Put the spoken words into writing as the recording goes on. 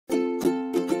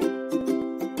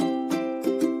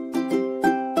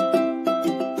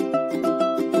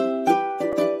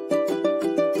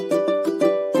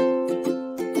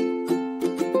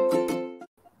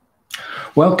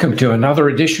Welcome to another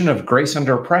edition of Grace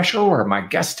Under Pressure, where my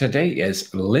guest today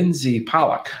is Lindsey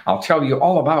Pollock. I'll tell you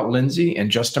all about Lindsey in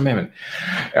just a minute.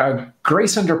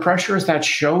 Grace Under Pressure is that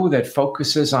show that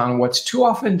focuses on what's too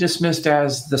often dismissed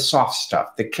as the soft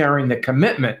stuff, the caring, the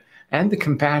commitment, and the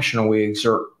compassion we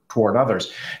exert toward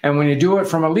others. And when you do it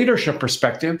from a leadership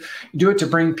perspective, you do it to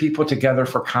bring people together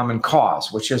for common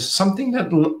cause, which is something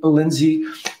that Lindsey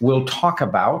will talk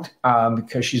about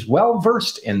because she's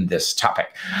well-versed in this topic.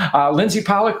 Lindsey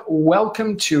Pollock,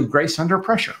 welcome to Grace Under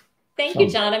Pressure. Thank you,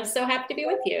 John. I'm so happy to be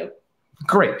with you.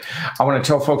 Great. I want to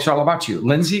tell folks all about you.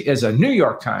 Lindsey is a New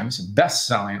York Times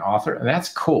best-selling author, and that's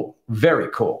cool, very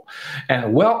cool,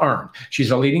 and well-earned. She's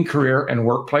a leading career and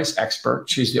workplace expert.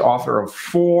 She's the author of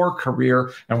 4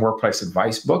 career and workplace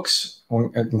advice books,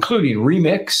 including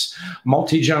Remix,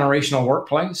 Multi-Generational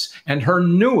Workplace, and her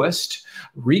newest,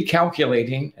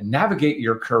 Recalculating and Navigate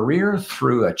Your Career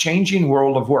Through a Changing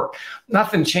World of Work.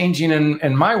 Nothing changing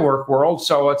in my work world,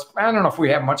 so I don't know if we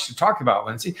have much to talk about,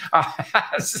 Lindsey.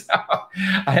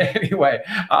 Anyway,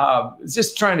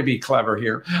 just trying to be clever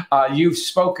here. You've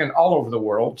spoken all over the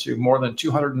world to more than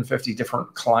 250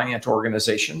 different client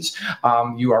organizations.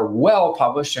 You are well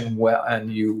published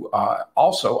and you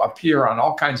also appear on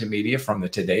all kinds of media from the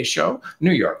Today Show,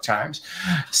 New York Times,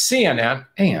 CNN,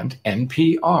 and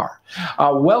NPR.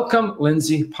 Welcome,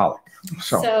 Lindsey Pollock.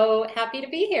 So happy to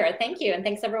be here. Thank you. And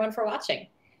thanks everyone for watching.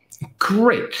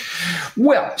 Great.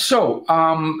 Well, so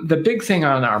the big thing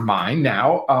on our mind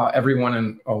now, everyone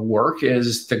in work,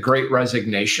 is the Great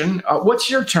Resignation. What's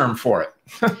your term for it?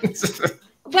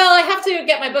 Well, I have to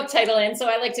get my book title in, so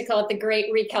I like to call it the Great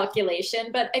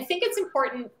Recalculation. But I think it's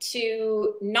important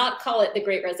to not call it the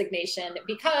Great Resignation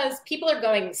because people are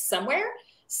going somewhere.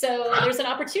 So there's an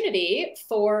opportunity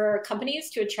for companies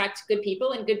to attract good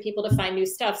people and good people to find new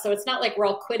stuff. So it's not like we're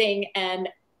all quitting and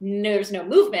there's no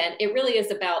movement. It really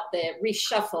is about the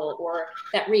reshuffle or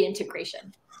that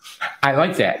reintegration. I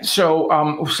like that.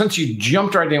 So since you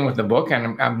jumped right in with the book,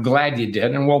 and I'm glad you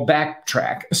did, and we'll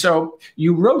backtrack. So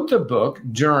you wrote the book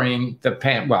during the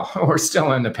well, we're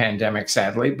still in the pandemic,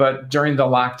 sadly, but during the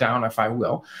lockdown, if I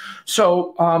will.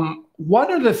 So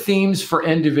what are the themes for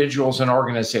individuals and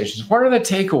organizations? What are the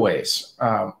takeaways,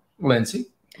 Lindsey?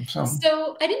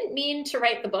 So I didn't mean to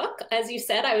write the book. As you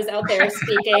said, I was out there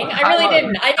speaking. I really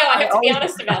didn't. I know. I have to be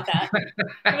honest about that.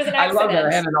 It was an accident. I love that.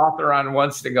 I had an author on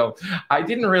once to go, I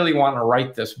didn't really want to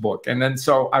write this book. And then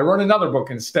so I wrote another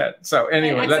book instead. So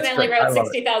anyway, I accidentally wrote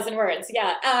 60,000 words.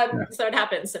 Yeah. So it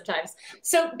happens sometimes.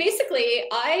 So basically,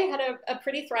 I had a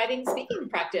pretty thriving speaking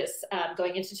practice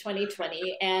going into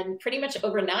 2020. And pretty much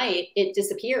overnight, it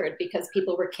disappeared because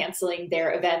people were canceling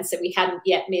their events and we hadn't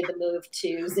yet made the move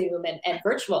to Zoom and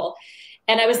virtual.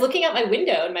 And I was looking out my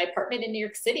window in my apartment in New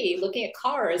York City, looking at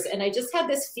cars. And I just had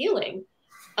this feeling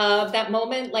of that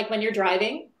moment, like when you're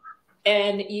driving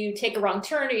and you take a wrong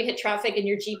turn or you hit traffic and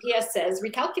your GPS says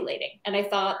recalculating. And I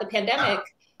thought the pandemic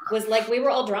was like we were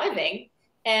all driving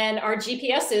and our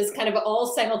GPSs kind of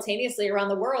all simultaneously around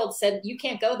the world said, you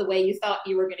can't go the way you thought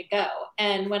you were going to go.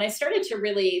 And when I started to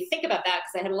really think about that,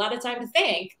 because I had a lot of time to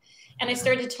think, and I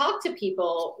started to talk to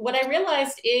people, what I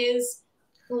realized is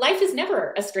life is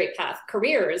never a straight path.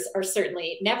 Careers are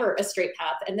certainly never a straight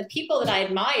path. And the people that I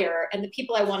admire and the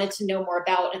people I wanted to know more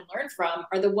about and learn from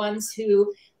are the ones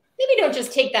who maybe don't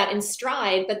just take that in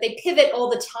stride, but they pivot all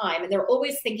the time. And they're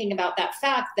always thinking about that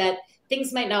fact that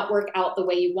things might not work out the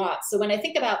way you want. So when I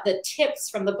think about the tips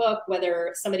from the book,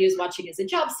 whether somebody who's watching is a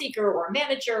job seeker or a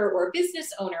manager or a business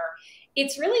owner,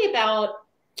 it's really about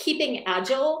keeping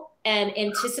agile and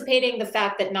anticipating the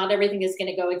fact that not everything is going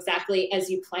to go exactly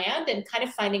as you planned and kind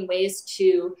of finding ways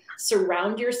to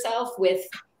surround yourself with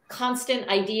constant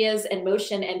ideas and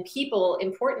motion and people,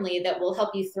 importantly, that will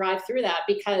help you thrive through that.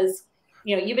 Because,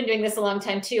 you know, you've been doing this a long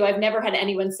time too. I've never had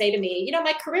anyone say to me, you know,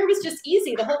 my career was just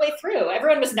easy the whole way through.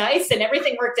 Everyone was nice and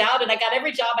everything worked out and I got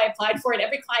every job I applied for and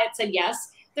every client said yes.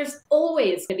 There's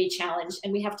always going to be challenge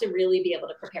and we have to really be able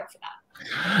to prepare for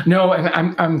that. No,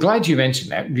 and I'm glad you mentioned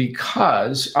that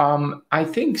because I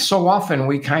think so often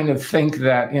we kind of think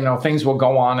that, you know, things will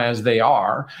go on as they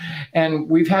are. And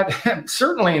we've had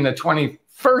certainly in the 21st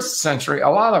century, a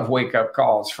lot of wake-up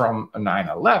calls from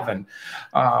 9/11,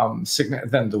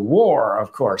 then the war,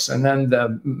 of course, and then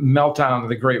the meltdown of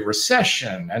the Great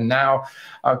Recession, and now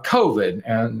COVID,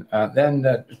 and then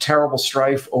the terrible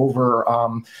strife over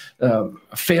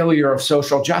failure of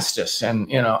social justice, and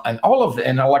you know, and all of the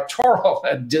and electoral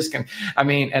discon. I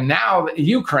mean, and now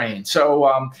Ukraine.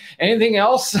 So, anything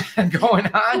else going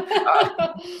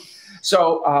on?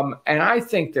 So, and I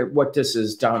think that what this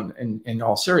has done in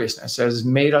all seriousness has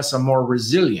made us a more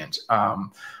resilient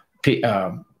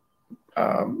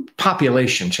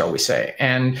population, shall we say.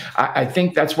 And I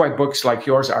think that's why books like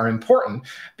yours are important,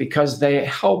 because they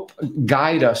help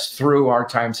guide us through our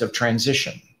times of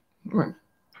transition.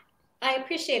 I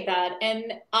appreciate that.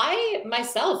 And I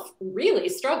myself really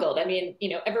struggled. I mean,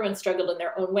 everyone struggled in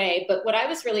their own way, but what I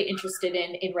was really interested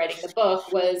in writing the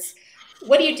book was,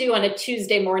 what do you do on a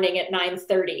Tuesday morning at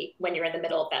 9:30 when you're in the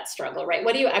middle of that struggle, right?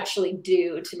 What do you actually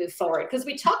do to move forward? Because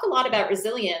we talk a lot about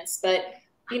resilience, but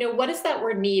what does that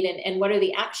word mean, and what are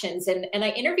the actions? And I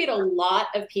interviewed a lot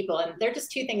of people, and they're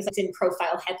just two things that's in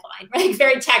profile headline, right?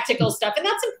 Very tactical stuff, and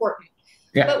that's important.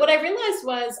 Yeah. But what I realized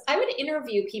was I would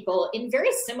interview people in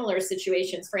very similar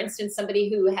situations. For instance, somebody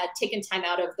who had taken time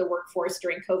out of the workforce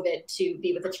during COVID to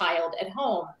be with a child at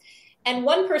home. And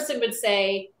one person would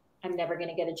say, I'm never going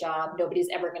to get a job. Nobody's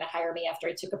ever going to hire me after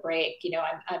I took a break.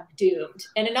 I'm doomed.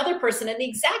 And another person in the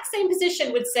exact same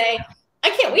position would say, I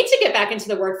can't wait to get back into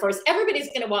the workforce. Everybody's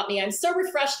going to want me. I'm so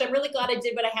refreshed. I'm really glad I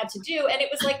did what I had to do. And it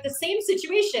was like the same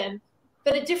situation,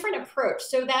 but a different approach.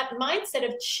 So that mindset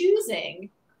of choosing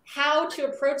how to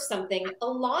approach something, a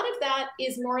lot of that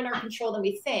is more in our control than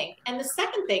we think. And the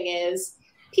second thing is,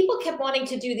 people kept wanting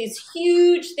to do these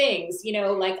huge things,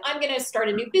 like, I'm going to start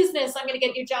a new business, I'm going to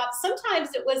get a new job. Sometimes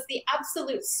it was the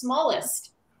absolute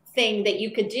smallest thing that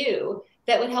you could do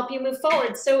that would help you move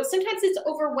forward. So sometimes it's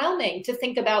overwhelming to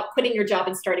think about quitting your job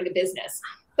and starting a business.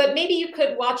 But maybe you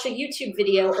could watch a YouTube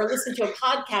video or listen to a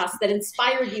podcast that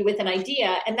inspired you with an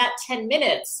idea, and that 10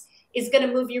 minutes is going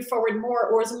to move you forward more,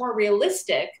 or is more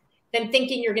realistic than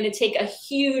thinking you're going to take a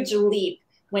huge leap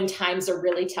when times are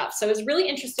really tough. So I was really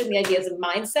interested in the ideas of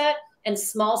mindset and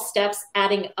small steps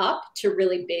adding up to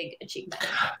really big achievement.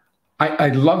 I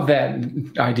love that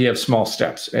idea of small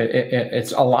steps. It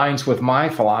aligns with my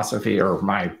philosophy, or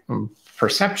my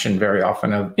perception very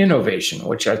often, of innovation,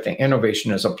 which I think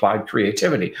innovation is applied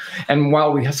creativity. And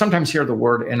while we sometimes hear the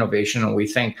word innovation and we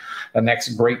think the next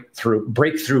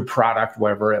breakthrough product,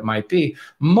 whatever it might be,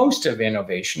 most of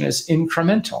innovation is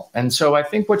incremental. And so I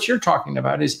think what you're talking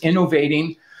about is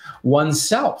innovating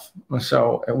oneself.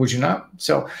 So would you not?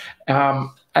 So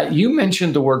you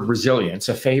mentioned the word resilience,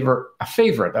 a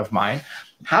favorite of mine.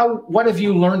 What have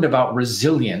you learned about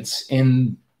resilience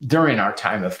during our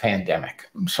time of pandemic?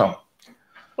 So.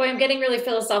 Boy, I'm getting really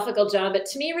philosophical, John, but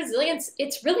to me, resilience,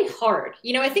 it's really hard.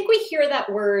 I think we hear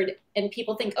that word and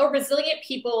people think, oh, resilient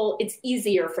people, it's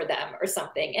easier for them or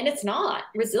something. And it's not.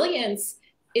 Resilience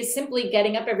is simply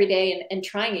getting up every day and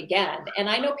trying again. And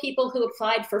I know people who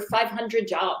applied for 500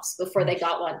 jobs before they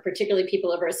got one, particularly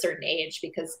people over a certain age,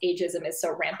 because ageism is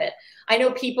so rampant. I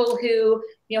know people who,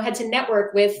 had to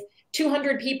network with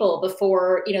 200 people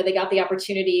before, they got the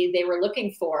opportunity they were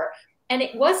looking for. And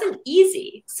it wasn't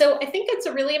easy. So I think it's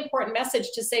a really important message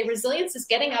to say resilience is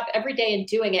getting up every day and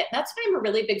doing it. And that's why I'm a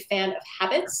really big fan of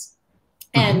habits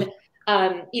and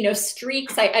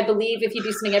streaks. I believe if you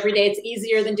do something every day, it's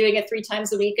easier than doing it 3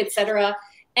 times a week, et cetera.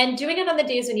 And doing it on the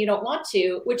days when you don't want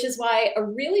to, which is why a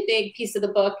really big piece of the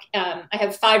book, I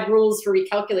have 5 rules for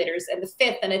recalculators. And the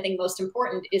 5th, and I think most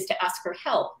important, is to ask for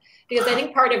help. Because I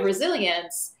think part of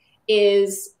resilience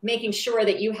is making sure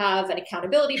that you have an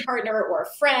accountability partner or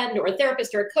a friend or a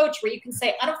therapist or a coach where you can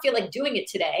say, I don't feel like doing it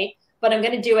today, but I'm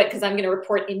going to do it because I'm going to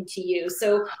report into you.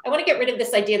 So I want to get rid of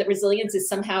this idea that resilience is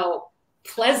somehow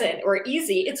pleasant or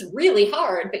easy. It's really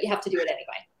hard, but you have to do it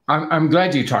anyway. I'm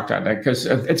glad you talked about that, because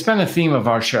it's been a theme of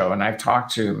our show. And I've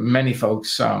talked to many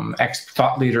folks,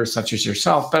 ex-thought leaders such as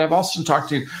yourself, but I've also talked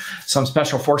to some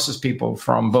special forces people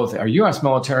from both our U.S.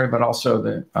 military, but also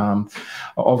the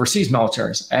overseas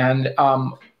militaries.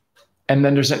 And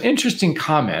then there's an interesting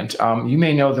comment. You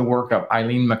may know the work of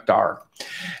Eileen McDarg.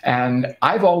 And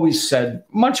I've always said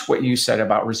much what you said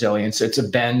about resilience. It's a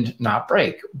bend, not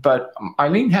break. But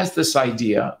Eileen has this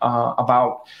idea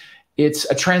about it's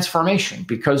a transformation,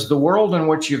 because the world in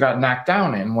which you got knocked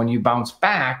down in, when you bounce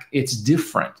back, it's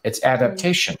different. It's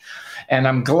adaptation. And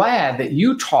I'm glad that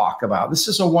you talk about, this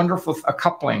is a wonderful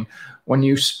coupling, when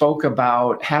you spoke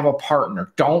about have a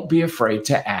partner. Don't be afraid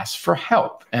to ask for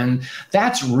help. And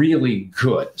that's really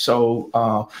good.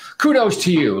 So kudos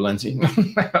to you, Lindsey.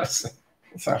 I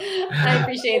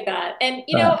appreciate that. And,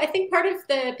 I think part of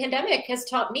the pandemic has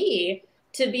taught me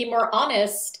to be more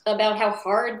honest about how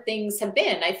hard things have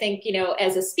been. I think,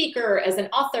 as a speaker, as an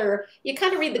author, you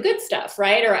kind of read the good stuff,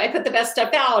 right? Or I put the best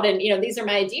stuff out and, these are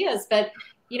my ideas. But,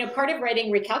 part of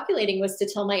writing Recalculating was to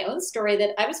tell my own story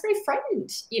that I was very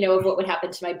frightened, of what would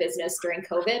happen to my business during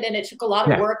COVID. And it took a lot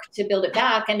of work to build it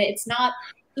back. And it's not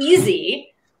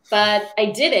easy, but I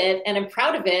did it and I'm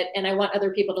proud of it. And I want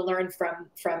other people to learn from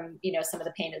some of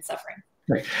the pain and suffering.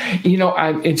 Right. You know,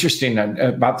 I'm interesting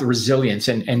about the resilience,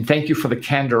 and thank you for the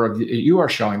candor of you are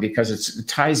showing, because it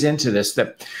ties into this.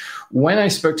 That when I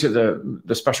spoke to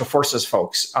the special forces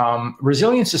folks,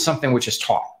 resilience is something which is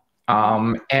taught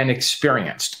and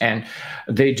experienced, and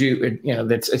they do. You know,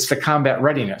 it's the combat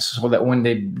readiness, so that when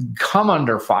they come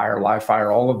under fire, live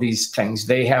fire, all of these things,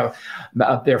 they have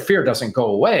their fear doesn't go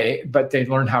away, but they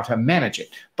learn how to manage it.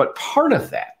 But part of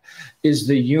that is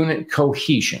the unit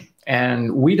cohesion.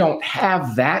 And we don't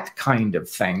have that kind of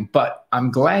thing, but I'm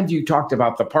glad you talked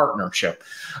about the partnership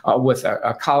with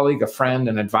a colleague, a friend,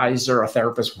 an advisor, a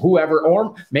therapist, whoever,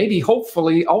 or maybe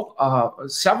hopefully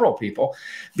several people,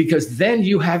 because then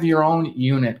you have your own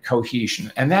unit cohesion.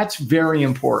 And that's very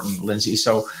important, Lindsey.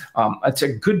 So it's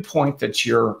a good point that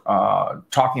you're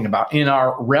talking about in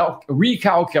our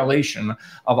recalculation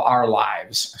of our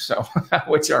lives, so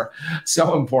which are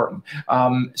so important.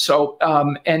 So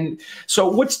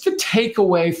what's the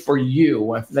takeaway for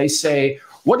you if they say,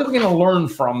 what are we going to learn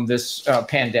from this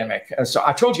pandemic? So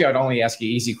I told you I'd only ask you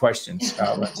easy questions.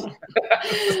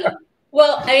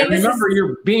 Well, I mean, remember,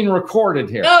 you're being recorded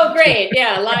here. Oh, great.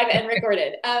 Yeah, live and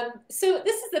recorded. So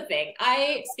this is the thing.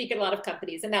 I speak at a lot of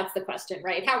companies, and that's the question,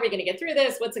 right? How are we going to get through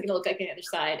this? What's it going to look like on the other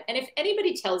side? And if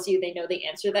anybody tells you they know the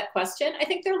answer to that question, I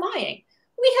think they're lying.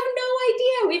 We have no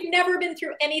idea. We've never been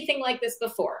through anything like this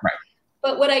before. Right.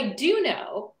 But what I do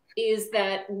know is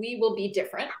that we will be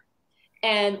different.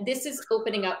 And this is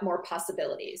opening up more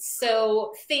possibilities.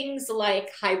 So things like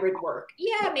hybrid work.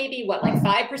 Yeah, maybe what, like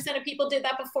 5% of people did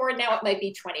that before, and now it might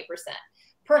be 20%.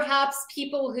 Perhaps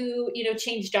people who,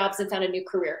 changed jobs and found a new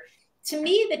career. To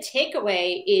me, the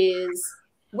takeaway is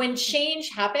when change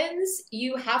happens,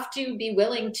 you have to be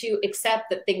willing to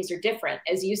accept that things are different.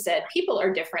 As you said, people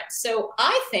are different. So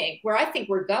where I think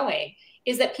we're going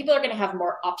is that people are going to have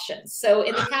more options. So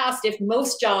in the past, if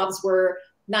most jobs were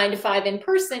 9 to 5 in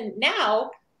person, now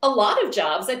a lot of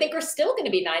jobs I think are still going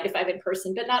to be 9 to 5 in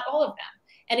person, but not all of them.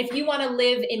 And if you want to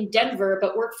live in Denver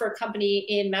but work for a company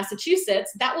in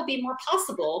Massachusetts, that will be more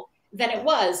possible than it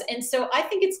was. And so I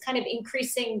think it's kind of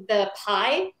increasing the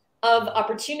pie of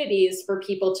opportunities for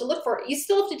people to look for. You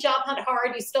still have to job hunt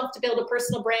hard, you still have to build a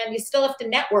personal brand, you still have to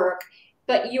network,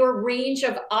 but your range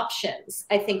of options,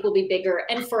 I think, will be bigger.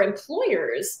 And for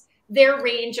employers, their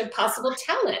range of possible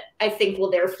talent, I think,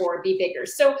 will therefore be bigger.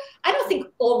 So I don't think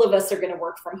all of us are going to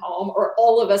work from home, or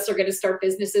all of us are going to start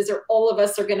businesses, or all of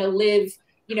us are going to live,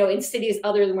 in cities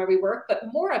other than where we work, but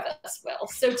more of us will.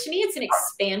 So to me, it's an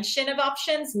expansion of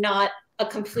options, not a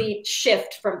complete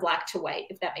shift from black to white,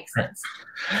 if that makes sense.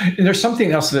 There's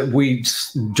something else that we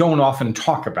don't often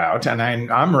talk about, and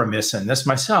I'm remiss in this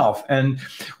myself. And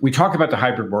we talk about the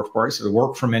hybrid workforce, the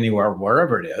work from anywhere,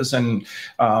 wherever it is, and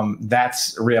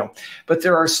that's real. But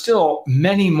there are still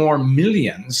many more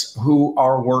millions who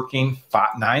are working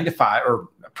 9 to 5, or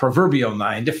proverbial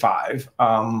 9 to 5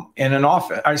 in an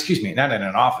office, not in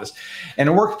an office, in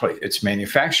a workplace. It's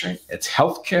manufacturing, it's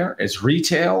healthcare, it's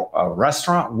retail, a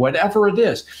restaurant, whatever it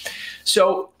is.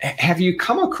 So have you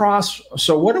come across,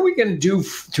 so what are we going to do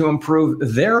to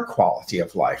improve their quality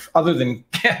of life other than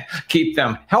keep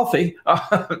them healthy?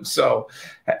 So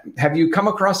have you come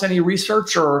across any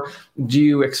research, or do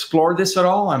you explore this at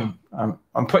all?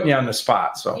 I'm putting you on the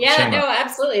spot. So yeah, no,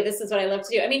 absolutely. This is what I love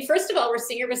to do. I mean, first of all, we're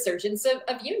seeing a resurgence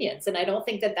of unions, and I don't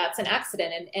think that that's an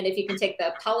accident. And if you can take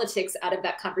the politics out of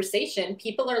that conversation,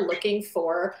 people are looking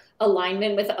for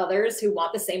alignment with others who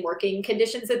want the same working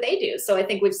conditions that they do. So I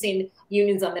think we've seen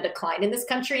unions on the decline in this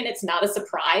country, and it's not a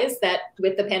surprise that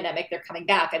with the pandemic, they're coming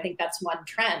back. I think that's one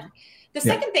trend. The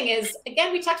second thing is,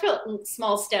 again, we talked about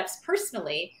small steps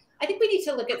personally. I think we need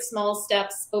to look at small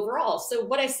steps overall. So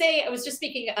what I say, I was just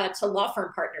speaking to law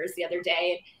firm partners the other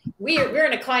day, and we're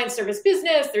in a client service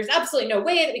business. There's absolutely no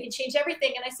way that we can change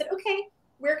everything. And I said, okay,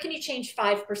 where can you change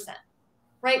 5%?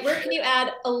 Right? Where can you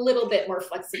add a little bit more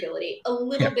flexibility, a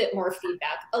little bit more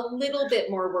feedback, a little bit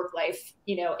more work-life,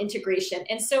 integration?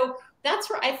 And so that's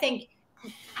where I think,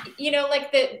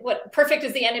 like what perfect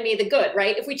is the enemy of the good,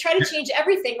 right? If we try to change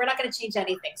everything, we're not going to change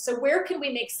anything. So where can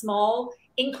we make small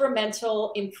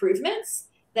incremental improvements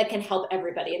that can help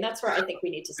everybody? And that's where I think we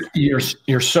need to start.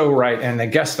 You're so right. And the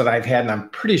guest that I've had, and I'm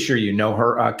pretty sure you know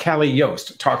her, Callie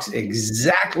Yost, talks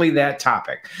exactly that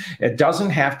topic. It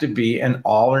doesn't have to be an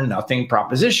all or nothing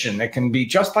proposition. It can be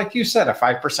just like you said, a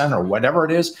 5% or whatever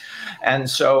it is. And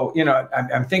so,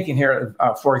 I'm thinking here,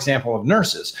 for example, of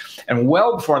nurses. And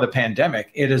well before the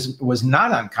pandemic, was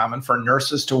not uncommon for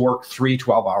nurses to work 3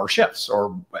 12-hour shifts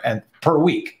per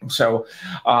week. So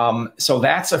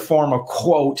that's a form of,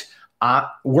 quote,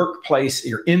 workplace.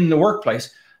 You're in the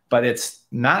workplace, but it's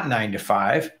not 9 to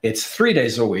 5. It's 3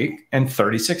 days a week and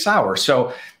 36 hours.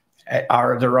 So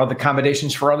Are there other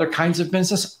accommodations for other kinds of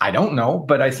business? I don't know,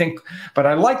 but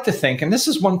I like to think, and this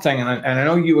is one thing, and I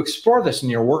know you explore this in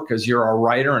your work as you're a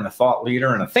writer and a thought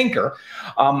leader and a thinker.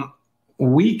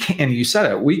 We can, and you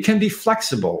said it, we can be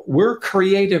flexible. We're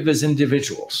creative as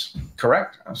individuals,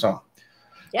 correct? So,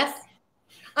 yes.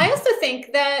 I also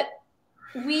think that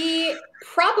we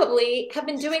probably have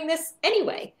been doing this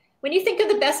anyway. When you think of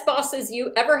the best bosses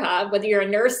you ever have, whether you're a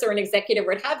nurse or an executive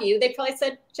or what have you, they probably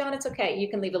said, John, it's okay. You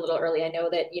can leave a little early. I know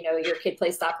that, you know, your kid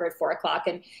plays soccer at 4 o'clock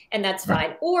and that's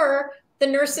fine. Or the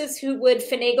nurses who would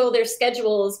finagle their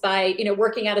schedules by, you know,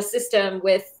 working out a system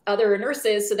with other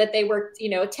nurses so that they worked, you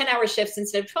know, 10-hour shifts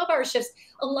instead of 12-hour shifts.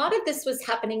 A lot of this was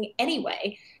happening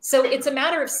anyway. So it's a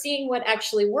matter of seeing what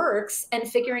actually works and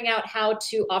figuring out how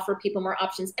to offer people more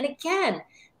options. And again,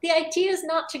 the idea is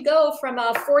not to go from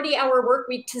a 40-hour work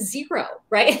week to 0,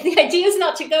 right? The idea is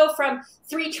not to go from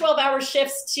 3 12-hour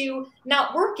shifts to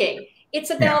not working.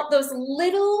 It's about those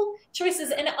little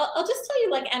choices. And I'll just tell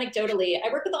you, like, anecdotally,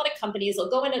 I work with a lot of companies. They'll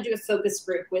go in and do a focus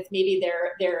group with maybe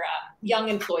their young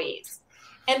employees.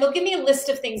 And they'll give me a list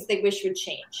of things they wish would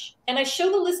change. And I show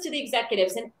the list to the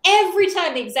executives. And every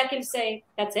time the executives say,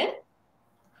 that's it?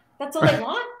 That's all they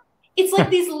want? It's like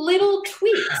these little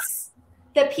tweaks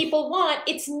that people want.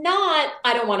 It's not,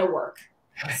 I don't want to work.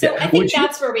 So I think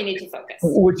that's where we need to focus.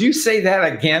 Would you say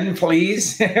that again,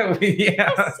 please?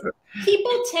 Yes.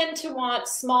 People tend to want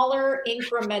smaller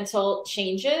incremental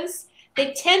changes.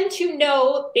 They tend to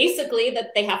know basically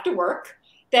that they have to work,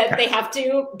 that they have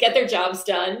to get their jobs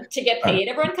done to get paid.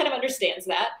 Everyone kind of understands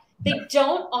that. They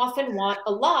don't often want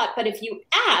a lot, but if you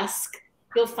ask,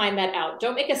 you'll find that out.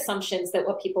 Don't make assumptions that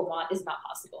what people want is not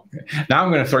possible. Now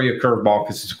I'm going to throw you a curveball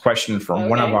because it's a question from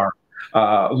one of our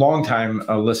longtime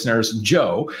listeners,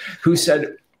 Joe, who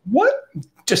said, what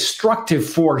destructive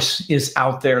force is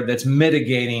out there that's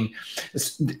mitigating,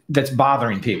 that's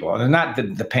bothering people? And not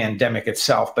the pandemic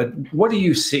itself, but what do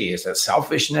you see? Is it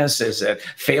selfishness? Is it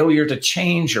failure to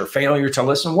change or failure to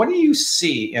listen? What do you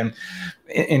see in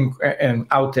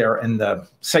out there in the,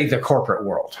 say, the corporate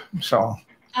world? So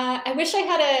I wish I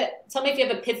had tell me if you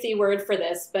have a pithy word for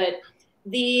this, but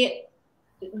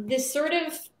this sort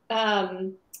of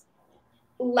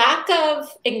lack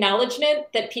of acknowledgement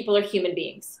that people are human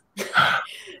beings.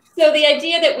 So the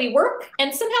idea that we work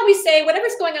and somehow we say,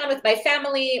 whatever's going on with my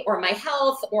family or my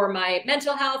health or my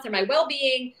mental health or my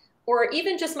well-being or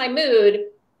even just my mood,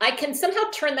 I can somehow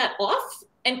turn that off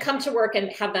and come to work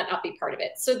and have that not be part of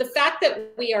it. So the fact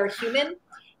that we are human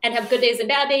and have good days and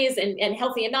bad days and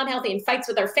healthy and non-healthy and fights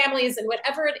with our families and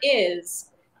whatever it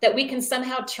is, that we can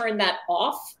somehow turn that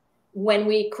off when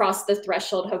we cross the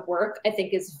threshold of work, I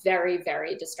think is very,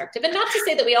 very destructive. And not to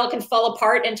say that we all can fall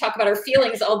apart and talk about our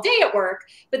feelings all day at work,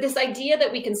 but this idea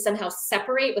that we can somehow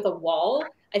separate with a wall,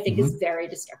 I think is very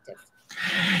destructive.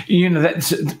 You know,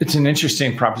 it's an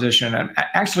interesting proposition. And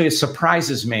actually, it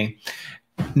surprises me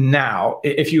now.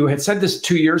 If you had said this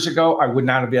 2 years ago, I would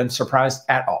not have been surprised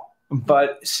at all.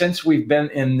 But since we've been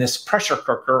in this pressure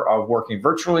cooker of working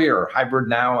virtually or hybrid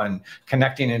now and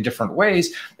connecting in different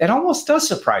ways, it almost does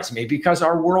surprise me because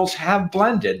our worlds have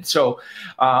blended. So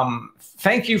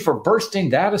thank you for bursting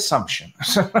that assumption.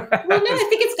 Well, no, I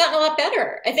think it's gotten a lot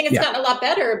better. I think it's gotten a lot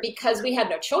better because we had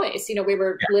no choice. You know, we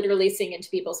were literally seeing into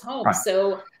people's homes. Right.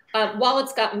 So while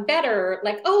it's gotten better,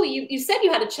 like, oh, you said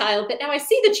you had a child, but now I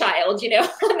see the child, you know,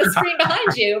 on the screen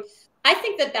behind you. I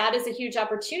think that is a huge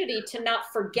opportunity to not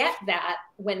forget that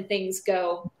when things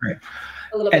go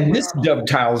a little bit more normal.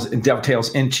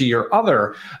 Dovetails into your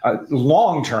other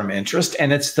long-term interest,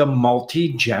 and it's the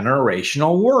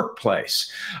multi-generational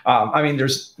workplace. I mean,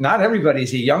 not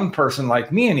everybody's a young person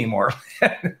like me anymore.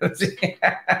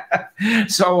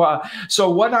 So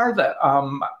what are the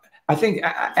I think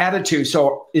attitude.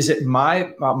 So is it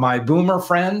my boomer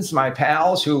friends, my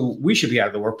pals, who we should be out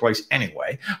of the workplace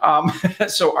anyway?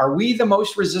 So are we the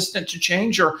most resistant to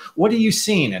change, or what are you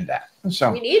seeing in that?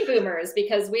 So we need boomers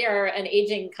because we are an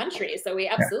aging country. So we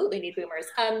absolutely need boomers.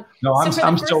 No,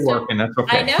 I'm still working. That's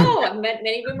okay. I know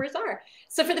many boomers are.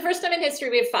 So for the first time in history,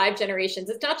 we have 5 generations.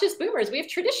 It's not just boomers. We have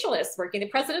traditionalists working. The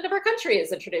president of our country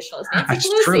is a traditionalist. Nancy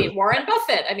Pelosi, Warren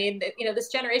Buffett. I mean, you know, this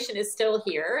generation is still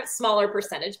here, smaller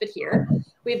percentage, but here.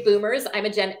 We have boomers. I'm a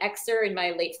Gen Xer in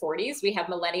my late 40s. We have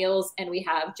millennials and we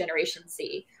have Generation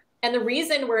Z. And the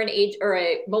reason we're an age or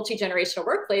a multi-generational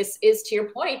workplace is, to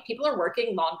your point, people are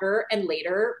working longer and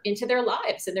later into their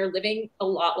lives, and they're living a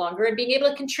lot longer and being able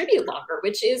to contribute longer,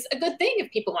 which is a good thing if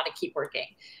people want to keep working.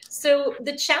 So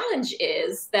the challenge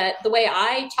is that the way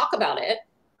I talk about it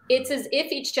it's as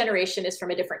if each generation is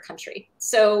from a different country.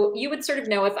 So you would sort of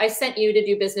know if I sent you to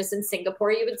do business in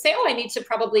Singapore, you would say, oh, I need to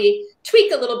probably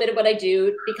tweak a little bit of what I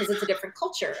do because it's a different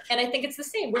culture. And I think it's the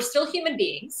same. We're still human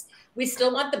beings. We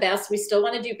still want the best. We still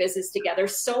want to do business together.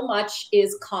 So much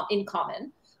is in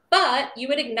common. But you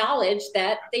would acknowledge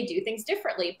that they do things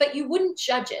differently, but you wouldn't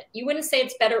judge it. You wouldn't say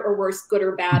it's better or worse, good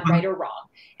or bad, right or wrong.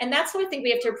 And that's how I think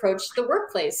we have to approach the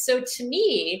workplace. So to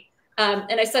me,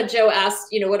 and I saw Joe asked,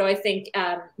 what do I think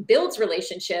builds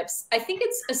relationships? I think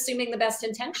it's assuming the best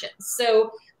intentions.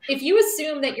 So if you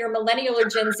assume that your millennial or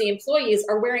Gen Z employees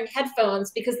are wearing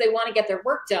headphones because they want to get their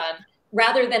work done,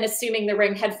 rather than assuming they're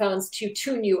wearing headphones to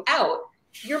tune you out,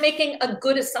 you're making a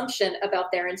good assumption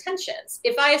about their intentions.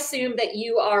 If I assume that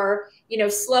you are,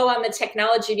 slow on the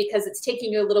technology because it's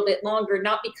taking you a little bit longer,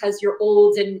 not because you're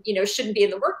old and, shouldn't be in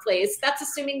the workplace, that's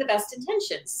assuming the best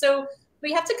intentions. So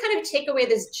we have to kind of take away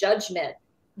this judgment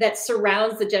that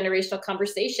surrounds the generational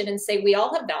conversation and say, we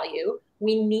all have value.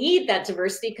 We need that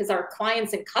diversity because our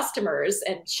clients and customers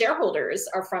and shareholders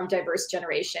are from diverse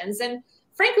generations. And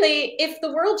frankly, if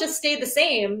the world just stayed the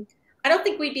same, I don't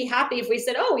think we'd be happy if we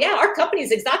said, oh yeah, our company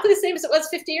is exactly the same as it was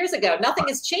 50 years ago. Nothing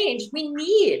has changed. We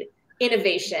need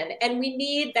innovation, and we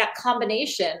need that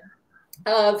combination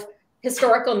of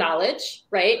historical knowledge,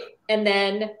 right? And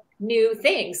then new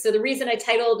things. So the reason I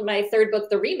titled my third book,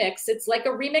 The Remix, it's like a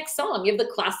remix song. You have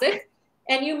the classic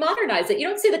and you modernize it. You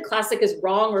don't say the classic is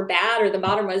wrong or bad or the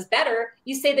modern one is better.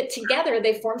 You say that together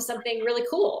they form something really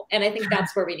cool. And I think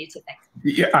that's where we need to think.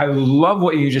 Yeah, I love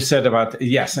what you just said about,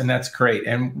 yes, and that's great.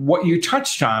 And what you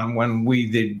touched on when we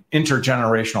did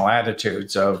intergenerational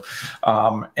attitudes of,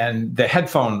 and the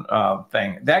headphone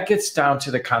thing, that gets down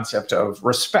to the concept of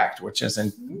respect, which is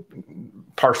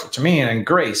partial to me, and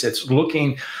grace. It's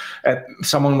looking at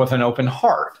someone with an open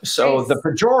heart. So Nice. the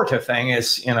pejorative thing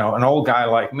is, an old guy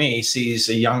like me sees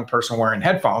a young person wearing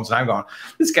headphones and I'm going,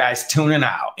 this guy's tuning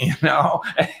out,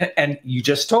 and you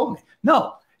just told me,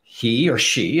 no, he or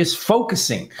she is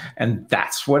focusing, and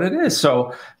that's what it is.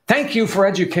 So thank you for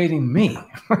educating me.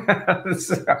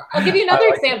 I'll give you another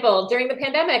example. During the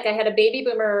pandemic, I had a baby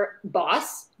boomer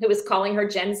boss who was calling her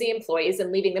Gen Z employees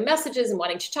and leaving them messages and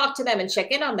wanting to talk to them and check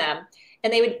in on them.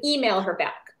 And they would email her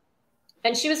back.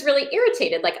 And she was really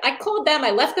irritated. Like, I called them, I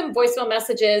left them voicemail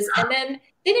messages, and then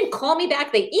they didn't call me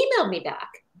back. They emailed me back.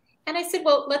 And I said,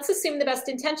 well, let's assume the best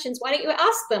intentions. Why don't you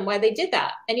ask them why they did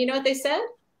that? And you know what they said?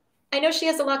 I know she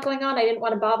has a lot going on. I didn't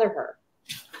want to bother her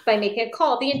by making a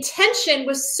call. The intention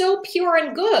was so pure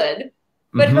and good,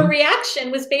 but her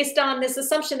reaction was based on this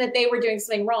assumption that they were doing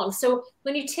something wrong. So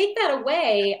when you take that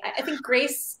away, I think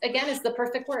grace, again, is the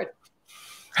perfect word.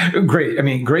 Great. I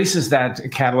mean, grace is that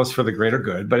catalyst for the greater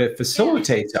good, but it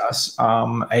facilitates us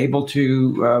able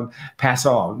to pass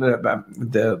on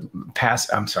the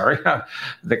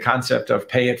concept of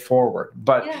pay it forward.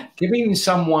 But giving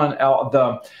someone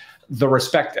the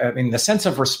respect, I mean, the sense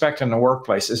of respect in the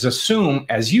workplace is assume,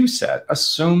 as you said,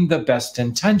 assume the best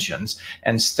intentions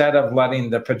instead of letting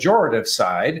the pejorative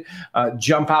side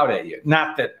jump out at you.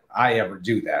 Not that I ever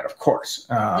do that, of course.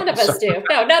 None of us do.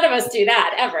 No, none of us do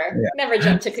that ever. Yeah. Never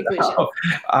jump to conclusions.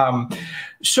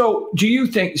 So do you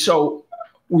think,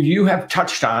 you have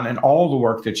touched on in all the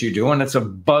work that you do, and it's a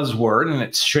buzzword, and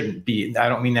it shouldn't be, I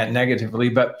don't mean that negatively,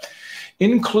 but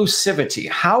inclusivity.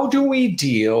 How do we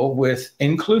deal with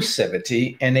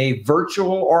inclusivity in a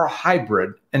virtual or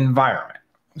hybrid environment?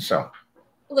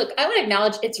 Look, I want to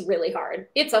acknowledge it's really hard.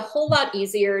 It's a whole lot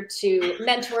easier to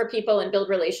mentor people and build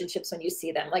relationships when you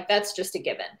see them. Like, that's just a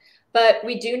given. But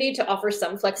we do need to offer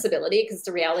some flexibility because it's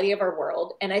the reality of our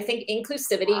world. And I think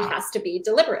inclusivity has to be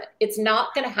deliberate. It's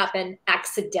not going to happen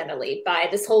accidentally by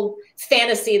this whole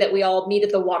fantasy that we all meet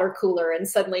at the water cooler and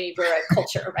suddenly we're a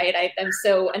culture, right? I'm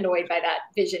so annoyed by that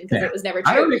vision because it was never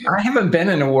true. I haven't been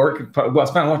in a work, well,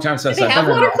 it's been a long time since I've been. Do they have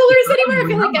water coolers anywhere? I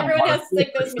feel like everyone has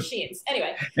like those machines.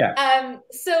 Anyway,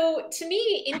 so to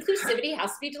me, inclusivity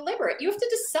has to be deliberate. You have to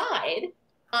decide,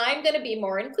 I'm going to be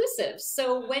more inclusive.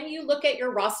 So when you look at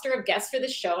your roster of guests for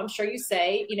this show, I'm sure you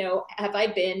say, have I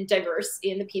been diverse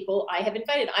in the people I have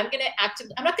invited? I'm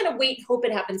not going to wait, hope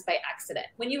it happens by accident.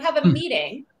 When you have a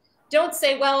meeting, don't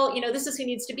say, well, this is who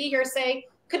needs to be here. Say,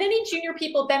 could any junior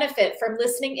people benefit from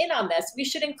listening in on this? We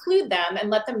should include them and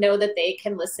let them know that they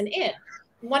can listen in.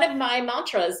 One of my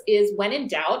mantras is, when in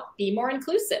doubt, be more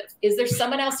inclusive. Is there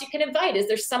someone else you can invite? Is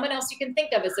there someone else you can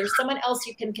think of? Is there someone else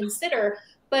you can consider?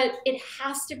 But it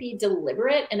has to be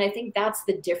deliberate. And I think that's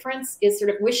the difference, is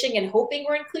sort of wishing and hoping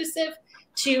we're inclusive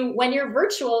to when you're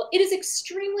virtual. It is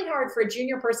extremely hard for a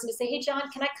junior person to say, hey, John,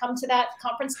 can I come to that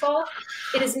conference call?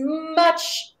 It is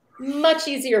much much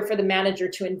easier for the manager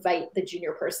to invite the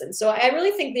junior person. So I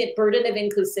really think the burden of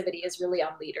inclusivity is really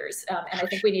on leaders. And I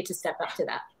think we need to step up to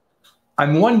that.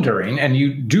 I'm wondering, and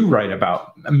you do write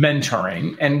about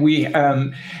mentoring,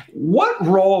 and what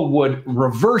role would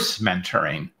reverse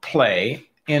mentoring play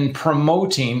in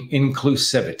promoting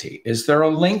inclusivity? Is there a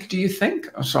link, do you think?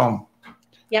 So,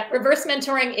 yeah, reverse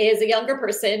mentoring is a younger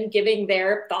person giving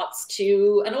their thoughts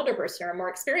to an older person or a more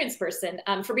experienced person.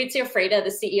 Fabrizio Freda, the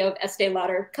CEO of Estee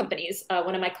Lauder Companies,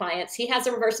 one of my clients, he has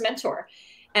a reverse mentor.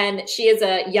 And she is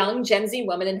a young Gen Z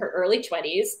woman in her early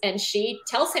 20s. And she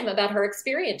tells him about her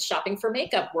experience shopping for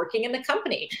makeup, working in the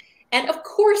company. And of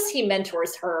course, he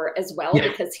mentors her as well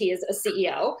because he is a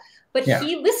CEO. But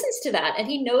he listens to that and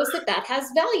he knows that that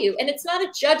has value. And it's not a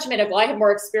judgment of, well, I have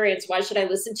more experience, why should I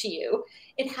listen to you?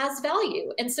 It has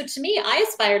value. And so to me, I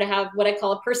aspire to have what I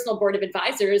call a personal board of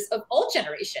advisors of all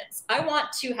generations. I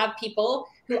want to have people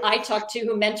who I talk to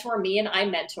who mentor me and I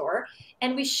mentor,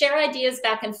 and we share ideas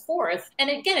back and forth. And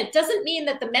again, it doesn't mean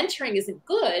that the mentoring isn't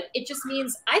good. It just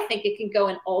means I think it can go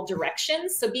in all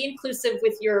directions. So be inclusive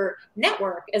with your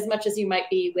network as much as you might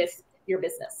be with your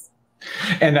business.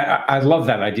 And I love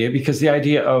that idea, because the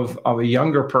idea of a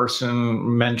younger person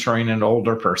mentoring an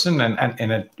older person,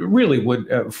 and it really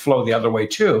would flow the other way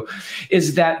too,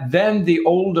 is that then the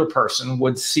older person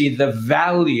would see the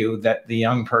value that the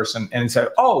young person, and say,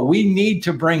 oh, we need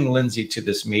to bring Lindsey to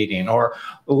this meeting, or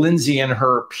Lindsey and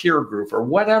her peer group, or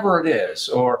whatever it is,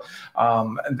 or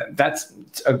that's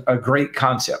a great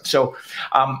concept. So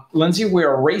Lindsey, we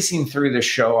are racing through the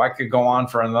show. I could go on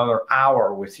for another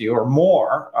hour with you or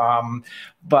more.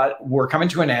 But we're coming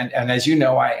to an end. And as you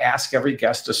know, I ask every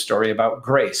guest a story about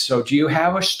grace. So do you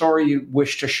have a story you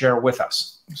wish to share with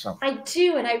us? So I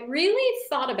do. And I really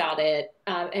thought about it.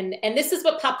 And this is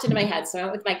what popped into my head. So I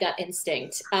went with my gut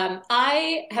instinct.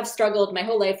 I have struggled my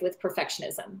whole life with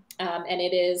perfectionism. And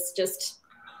it is just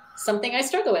something I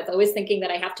struggle with, always thinking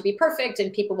that I have to be perfect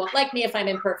and people won't like me if I'm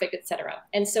imperfect, etc.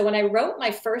 And so when I wrote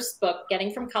my first book,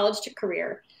 Getting from College to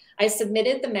Career, I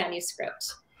submitted the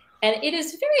manuscript. And it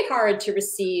is very hard to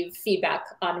receive feedback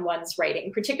on one's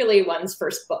writing, particularly one's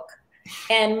first book.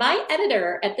 And my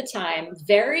editor at the time,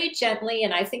 very gently,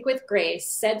 and I think with grace,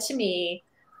 said to me,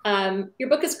 your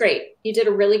book is great. You did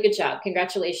a really good job.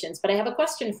 Congratulations. But I have a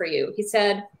question for you. He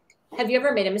said, have you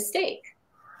ever made a mistake?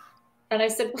 And I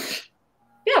said,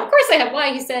 yeah, of course I have.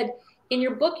 Why? He said, in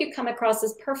your book, you come across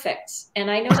as perfect.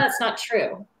 And I know that's not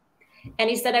true.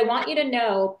 And he said, I want you to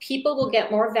know people will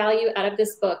get more value out of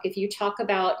this book if you talk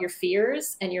about your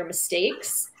fears and your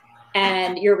mistakes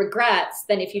and your regrets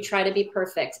than if you try to be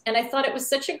perfect. And I thought it was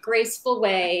such a graceful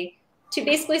way to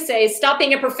basically say, stop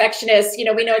being a perfectionist. You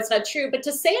know, we know it's not true, but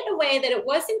to say it in a way that it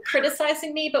wasn't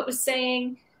criticizing me, but was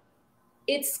saying,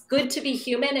 it's good to be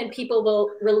human and people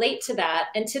will relate to that.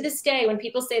 And to this day, when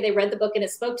people say they read the book and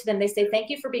it spoke to them, they say, thank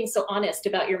you for being so honest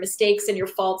about your mistakes and your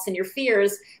faults and your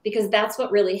fears, because that's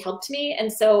what really helped me.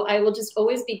 And so I will just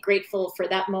always be grateful for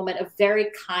that moment of very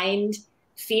kind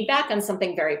feedback on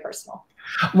something very personal.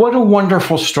 What a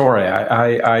wonderful story.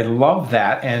 I love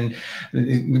that. And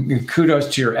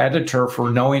kudos to your editor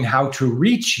for knowing how to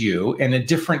reach you in a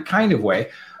different kind of way.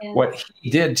 Yeah. What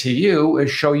he did to you is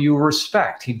show you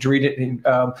respect. He viewed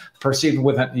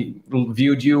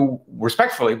you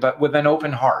respectfully, but with an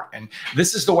open heart. And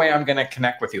this is the way I'm going to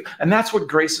connect with you. And that's what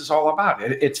grace is all about.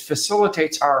 It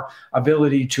facilitates our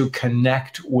ability to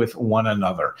connect with one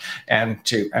another. And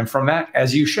from that,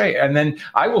 as you say, and then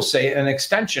I will say an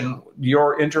extension,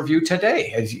 your interview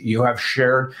today, as you have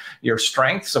shared your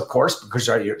strengths, of course, because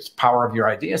of your power of your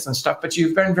ideas and stuff, but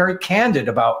you've been very candid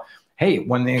about, hey,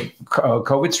 when the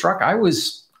COVID struck, I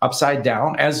was upside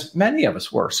down, as many of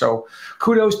us were. So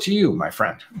kudos to you, my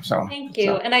friend. So thank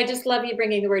you. And I just love you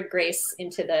bringing the word grace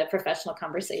into the professional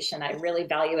conversation. I really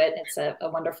value it. It's a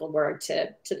wonderful word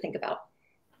to think about.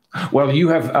 Well, you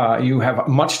have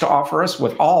much to offer us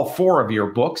with all 4 of your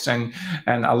books, and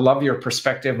I love your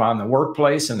perspective on the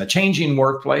workplace and the changing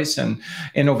workplace and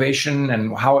innovation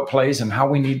and how it plays and how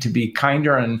we need to be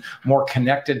kinder and more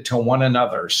connected to one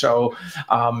another. So,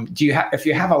 if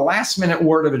you have a last-minute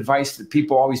word of advice that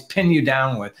people always pin you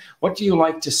down with, what do you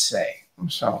like to say?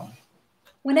 So.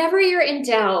 Whenever you're in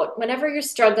doubt, whenever you're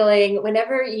struggling,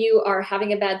 whenever you are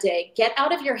having a bad day, get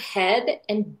out of your head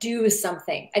and do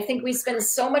something. I think we spend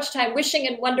so much time wishing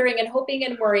and wondering and hoping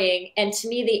and worrying. And to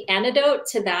me, the antidote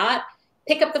to that,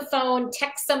 pick up the phone,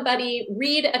 text somebody,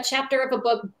 read a chapter of a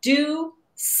book, do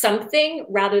something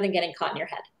rather than getting caught in your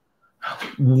head.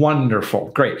 Wonderful.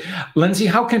 Great. Lindsey,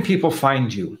 how can people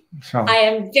find you? I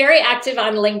am very active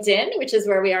on LinkedIn, which is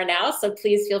where we are now. So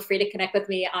please feel free to connect with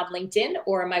me on LinkedIn,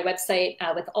 or my website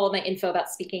with all my info about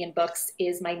speaking and books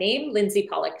is my name,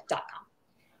 lindseypollock.com.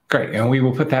 Great. And we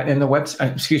will put that in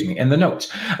the in the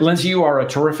notes. Lindsey, you are a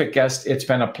terrific guest. It's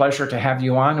been a pleasure to have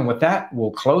you on. And with that,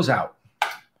 we'll close out.